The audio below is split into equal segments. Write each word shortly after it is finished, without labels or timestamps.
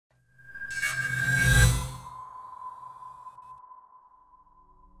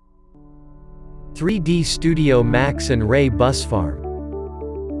3D Studio Max and RebusFarm.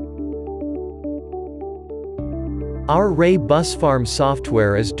 Our RebusFarm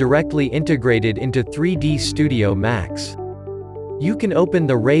software is directly integrated into 3D Studio Max. You can open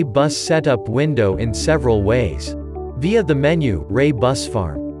the Rebus setup window in several ways. Via the menu,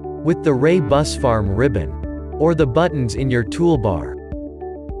 RebusFarm, with the RebusFarm ribbon, or the buttons in your toolbar.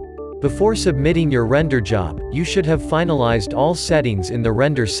 Before submitting your render job, you should have finalized all settings in the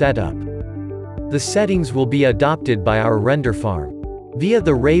render setup. The settings will be adopted by our render farm. Via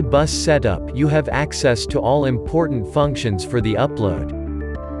the Rebus setup, you have access to all important functions for the upload.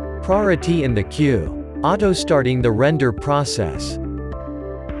 Priority in the queue. Auto-starting the render process.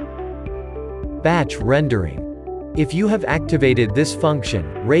 Batch rendering. If you have activated this function,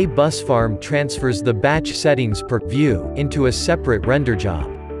 RebusFarm transfers the batch settings per view into a separate render job.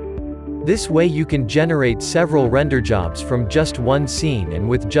 This way you can generate several render jobs from just one scene and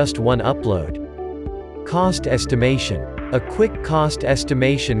with just one upload. Cost estimation. A quick cost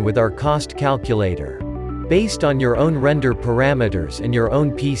estimation with our cost calculator, based on your own render parameters and your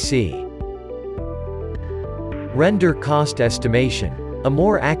own PC. Render cost estimation. A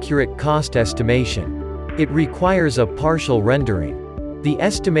more accurate cost estimation. It requires a partial rendering. The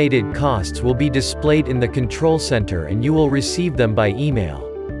estimated costs will be displayed in the control center and you will receive them by email.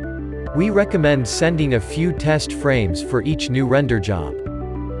 We recommend sending a few test frames for each new render job.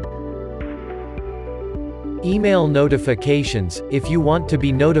 Email notifications, if you want to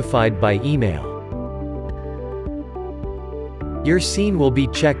be notified by email. Your scene will be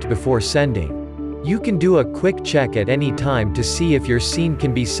checked before sending. You can do a quick check at any time to see if your scene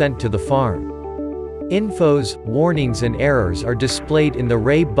can be sent to the farm. Infos, warnings and errors are displayed in the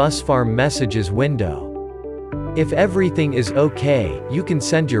RebusFarm messages window. If everything is okay, you can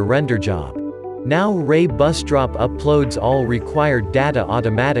send your render job. Now RebusDrop uploads all required data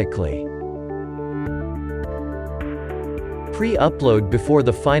automatically. Pre-upload before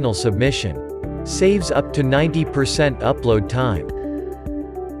the final submission. Saves up to 90% upload time.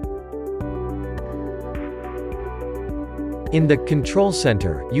 In the Control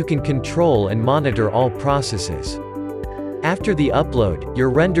Center, you can control and monitor all processes. After the upload, your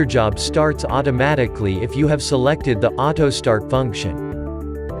render job starts automatically if you have selected the Auto Start function.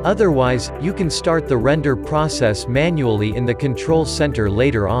 Otherwise, you can start the render process manually in the Control Center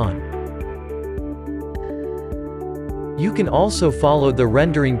later on. You can also follow the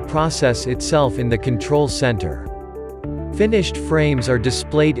rendering process itself in the Control Center. Finished frames are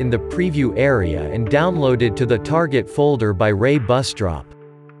displayed in the preview area and downloaded to the target folder by RebusDrop.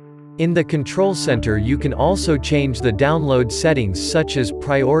 In the Control Center you can also change the download settings such as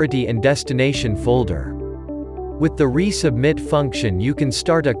priority and destination folder. With the resubmit function you can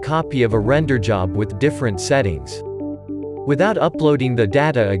start a copy of a render job with different settings, without uploading the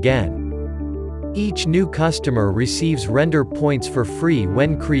data again. Each new customer receives render points for free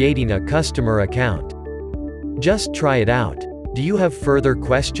when creating a customer account. Just try it out. Do you have further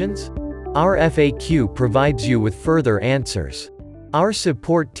questions? Our FAQ provides you with further answers. Our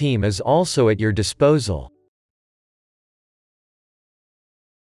support team is also at your disposal.